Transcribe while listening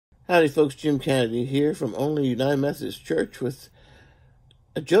Howdy folks, Jim Canody here from Only United Methodist Church with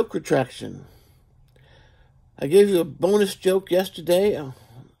a joke retraction. I gave you a bonus joke yesterday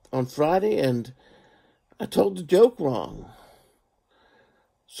on Friday and I told the joke wrong.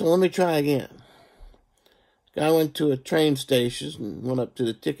 So let me try again. Guy went to a train station and went up to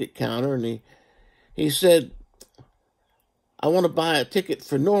the ticket counter and he said, "I want to buy a ticket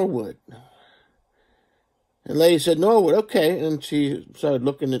for Norwood." And the lady said, "Norwood, okay." And she started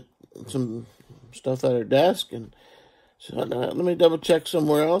looking at some stuff at her desk and said, "Let me double check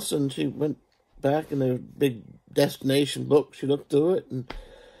somewhere else." And she went back and there was a big destination book. She looked through it and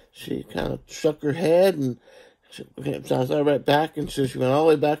she kind of shook her head and she, okay, so I was right back. And so she went all the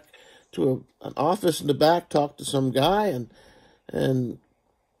way back to an office in the back, talked to some guy, and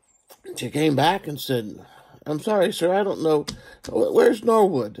she came back and said, "I'm sorry, sir, I don't know. Where's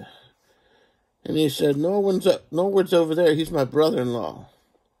Norwood?" And he said, "Norwood's over there. He's my brother-in-law."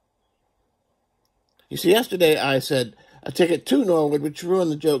 You see, yesterday I said a ticket to Norwood, which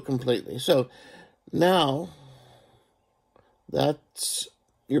ruined the joke completely. So now that's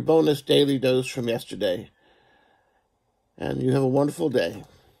your bonus daily dose from yesterday. And you have a wonderful day.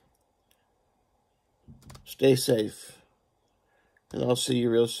 Stay safe. And I'll see you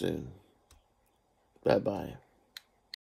real soon. Bye-bye.